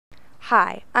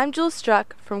Hi, I'm Julianna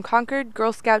Struck from Concord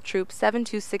Girl Scout Troop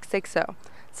 72660.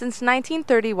 Since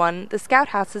 1931, the Scout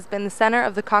House has been the center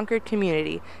of the Concord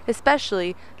community,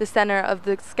 especially the center of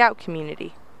the Scout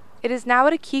community. It is now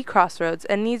at a key crossroads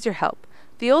and needs your help.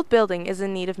 The old building is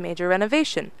in need of major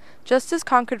renovation. Just as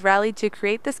Concord rallied to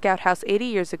create the Scout House 80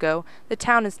 years ago, the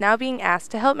town is now being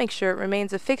asked to help make sure it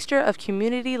remains a fixture of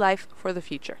community life for the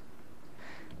future.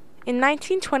 In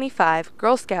 1925,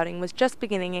 Girl Scouting was just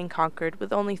beginning in Concord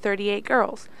with only 38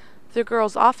 girls. The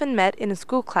girls often met in a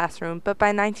school classroom, but by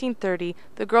 1930,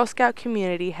 the Girl Scout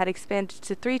community had expanded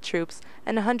to 3 troops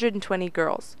and 120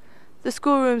 girls. The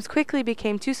schoolrooms quickly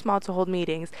became too small to hold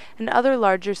meetings, and other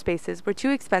larger spaces were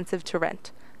too expensive to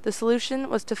rent. The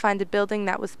solution was to find a building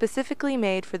that was specifically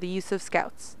made for the use of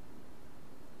Scouts.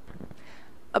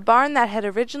 A barn that had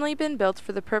originally been built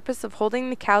for the purpose of holding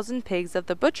the cows and pigs of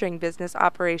the butchering business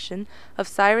operation of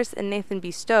Cyrus and Nathan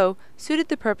B. Stowe suited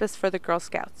the purpose for the Girl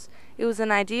Scouts. It was an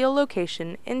ideal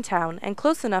location, in town, and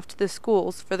close enough to the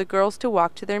schools for the girls to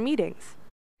walk to their meetings.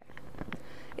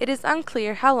 It is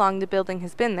unclear how long the building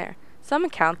has been there. Some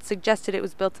accounts suggested it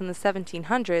was built in the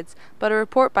 1700s, but a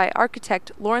report by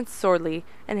architect Lawrence Swordley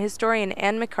and historian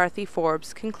Anne McCarthy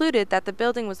Forbes concluded that the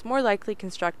building was more likely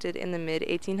constructed in the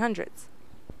mid-1800s.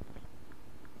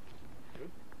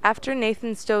 After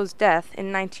Nathan Stowe's death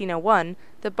in 1901,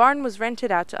 the barn was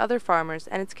rented out to other farmers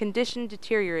and its condition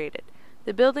deteriorated.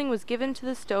 The building was given to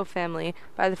the Stowe family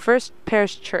by the First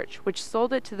Parish Church, which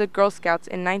sold it to the Girl Scouts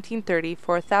in 1930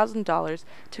 for $1,000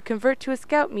 to convert to a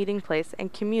Scout meeting place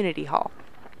and community hall.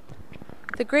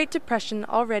 The Great Depression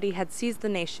already had seized the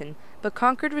nation, but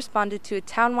Concord responded to a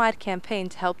town-wide campaign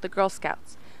to help the Girl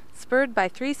Scouts. Spurred by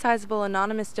 3 sizable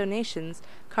anonymous donations,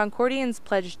 Concordians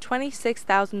pledged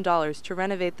 $26,000 to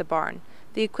renovate the barn,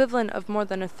 the equivalent of more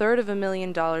than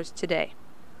 $250,000 today.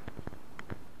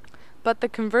 But the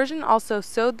conversion also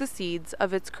sowed the seeds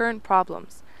of its current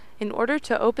problems. In order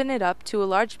to open it up to a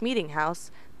large meeting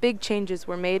house, big changes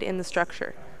were made in the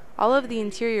structure. All of the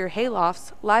interior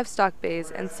haylofts, livestock bays,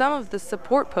 and some of the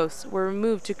support posts were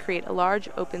removed to create a large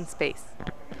open space.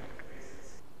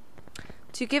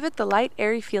 To give it the light,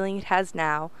 airy feeling it has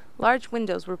now, large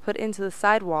windows were put into the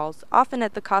side walls, often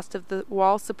at the cost of the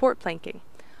wall support planking.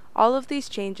 All of these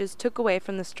changes took away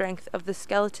from the strength of the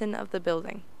skeleton of the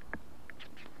building.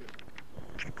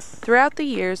 Throughout the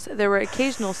years, there were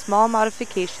occasional small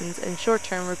modifications and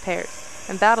short-term repairs,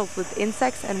 and battles with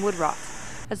insects and wood rot.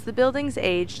 As the buildings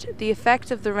aged, the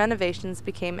effect of the renovations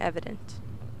became evident.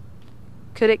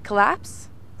 Could it collapse?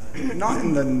 Not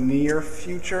in the near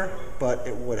future, but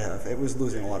it would have. It was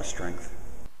losing a lot of strength.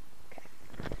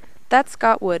 That's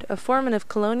Scott Wood, a foreman of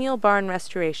colonial barn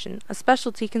restoration, a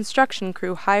specialty construction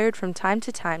crew hired from time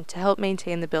to time to help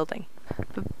maintain the building.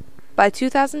 By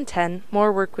 2010,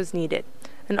 more work was needed.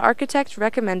 An architect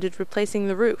recommended replacing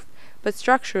the roof, but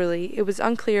structurally it was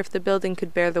unclear if the building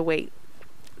could bear the weight.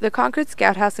 The Concord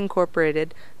Scout House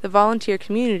Incorporated, the volunteer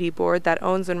community board that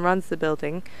owns and runs the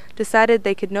building, decided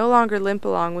they could no longer limp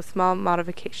along with small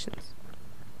modifications.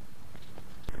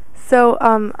 So,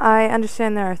 I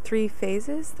understand there are 3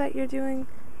 phases that you're doing?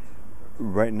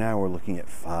 Right now we're looking at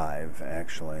 5,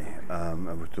 actually,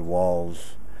 with the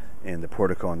walls and the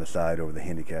portico on the side over the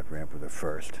handicap ramp are the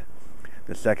first.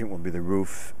 The second will be the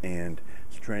roof and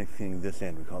strengthening this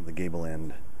end. We call it the gable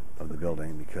end of the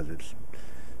building because it's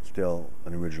still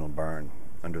an original barn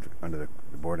under the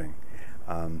boarding.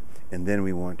 And then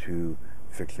we want to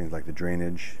fix things like the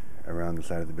drainage around the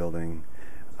side of the building,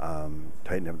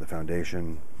 tighten up the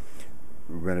foundation,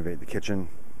 renovate the kitchen,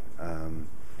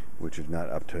 which is not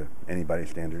up to anybody's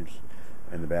standards,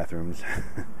 and the bathrooms.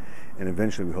 And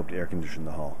eventually we hope to air condition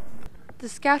the hall. The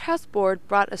Scout House board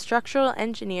brought a structural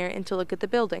engineer in to look at the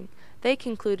building. They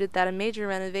concluded that a major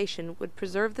renovation would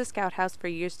preserve the Scout House for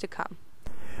years to come.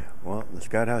 Well, the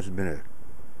Scout House has been a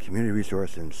community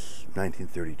resource since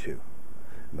 1932,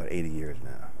 about 80 years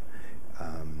now.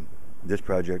 This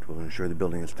project will ensure the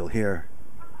building is still here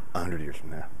 100 years from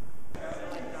now.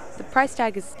 The price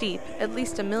tag is steep, at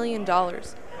least $1 million.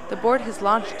 The board has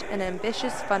launched an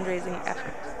ambitious fundraising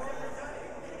effort.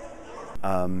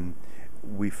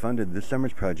 We funded this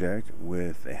summer's project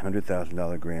with a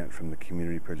 $100,000 grant from the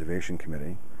Community Preservation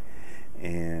Committee,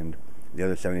 and the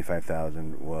other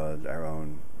 $75,000 was our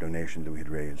own donation that we had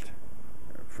raised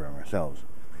from ourselves,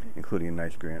 including a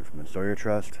nice grant from the Sawyer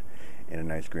Trust and a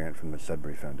nice grant from the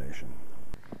Sudbury Foundation.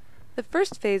 The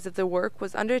first phase of the work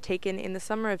was undertaken in the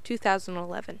summer of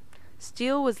 2011.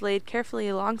 Steel was laid carefully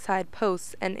alongside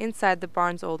posts and inside the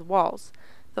barn's old walls.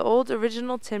 The old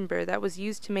original timber that was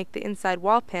used to make the inside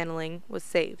wall paneling was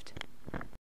saved.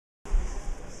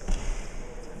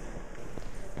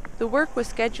 The work was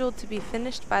scheduled to be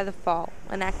finished by the fall,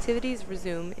 when activities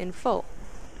resume in full.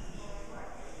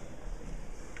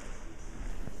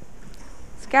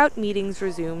 Scout meetings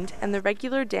resumed, and the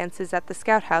regular dances at the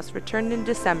Scout House returned in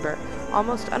December,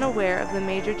 almost unaware of the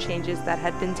major changes that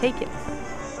had been taken.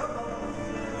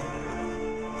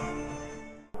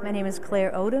 My name is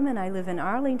Claire Odom, and I live in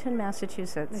Arlington,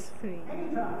 Massachusetts.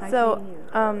 So,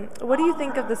 what do you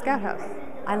think of the Scout House?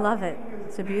 I love it.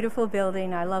 It's a beautiful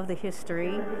building. I love the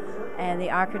history and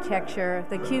the architecture,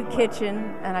 the cute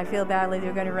kitchen, and I feel badly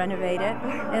they're going to renovate it.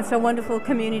 And it's a wonderful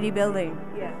community building.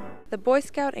 Yeah. The Boy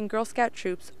Scout and Girl Scout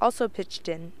troops also pitched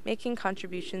in, making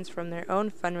contributions from their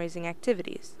own fundraising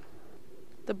activities.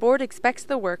 The board expects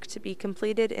the work to be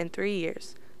completed in 3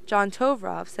 years. John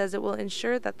Tovrov says it will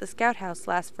ensure that the Scout House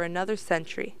lasts for another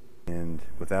century. And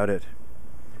without it,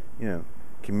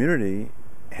 community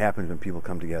happens when people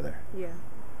come together. Yeah.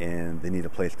 And they need a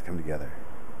place to come together.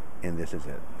 And this is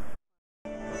it.